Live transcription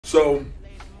So,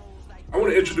 I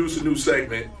want to introduce a new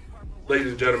segment, ladies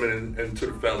and gentlemen, and to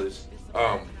the fellas.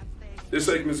 This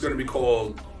segment is going to be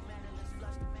called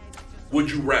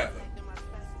Would You Rather?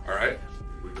 All right?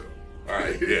 Here we go. All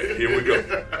right, yeah, here we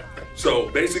go. So,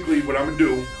 basically, what I'm going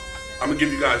to do, I'm going to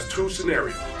give you guys two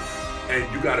scenarios, and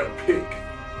you got to pick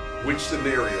which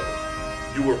scenario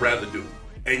you would rather do.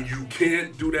 And you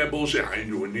can't do that bullshit. I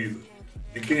ain't doing neither.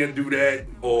 You can't do that,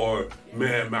 or,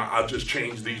 man, I'll just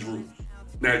change these rules.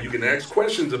 Now, you can ask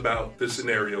questions about the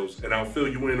scenarios, and I'll fill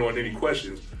you in on any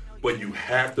questions, but you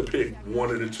have to pick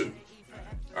one of the two.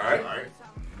 All right? All right.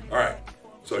 All right.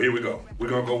 So here we go. We're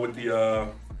going to go with the,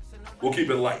 we'll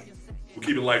keep it light. We'll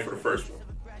keep it light for the first one.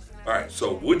 All right.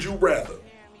 So would you rather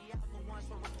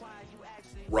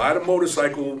ride a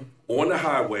motorcycle on the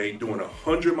highway doing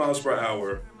 100 miles per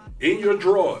hour in your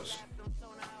drawers?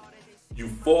 You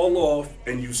fall off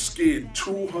and you skid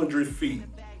 200 feet.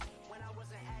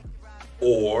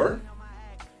 Or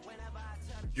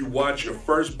you watch your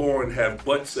firstborn have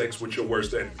butt sex with your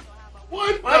worst enemy.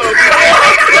 What?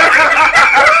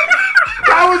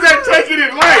 How was that taking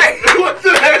it light? What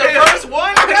the That's the first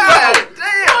one? God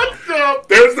damn.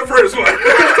 There's the first one.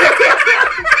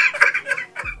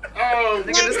 Oh,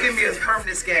 Nigga, this give me a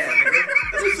permanent scab, nigga.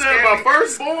 you said my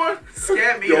firstborn?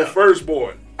 Scab me Your up.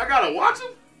 firstborn. I gotta watch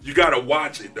him? You gotta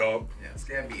watch it, dog. Yeah,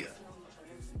 scab me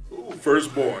up.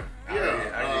 Firstborn.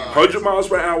 Yeah. 100 miles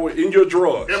per hour in your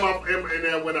drawers. And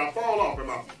then when I fall off, am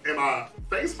I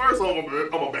face first or on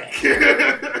my back?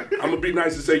 I'm gonna be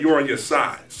nice and say you're on your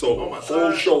side. So On my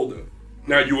whole side? shoulder.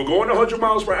 Now you were going 100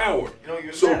 miles per hour. You know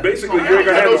you're So not. basically Oh, you ain't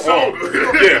gonna I have got no no arm.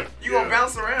 shoulder. Yeah. You gonna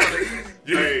bounce around, nigga.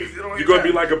 Hey, You're gonna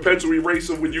be like a pencil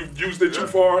eraser when you used it too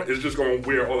far. It's just gonna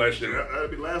wear all that shit out. that'll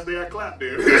be the last day I clap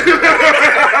then. Cause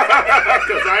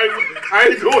I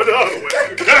ain't doing the other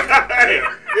way.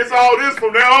 It's all this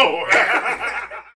from now on.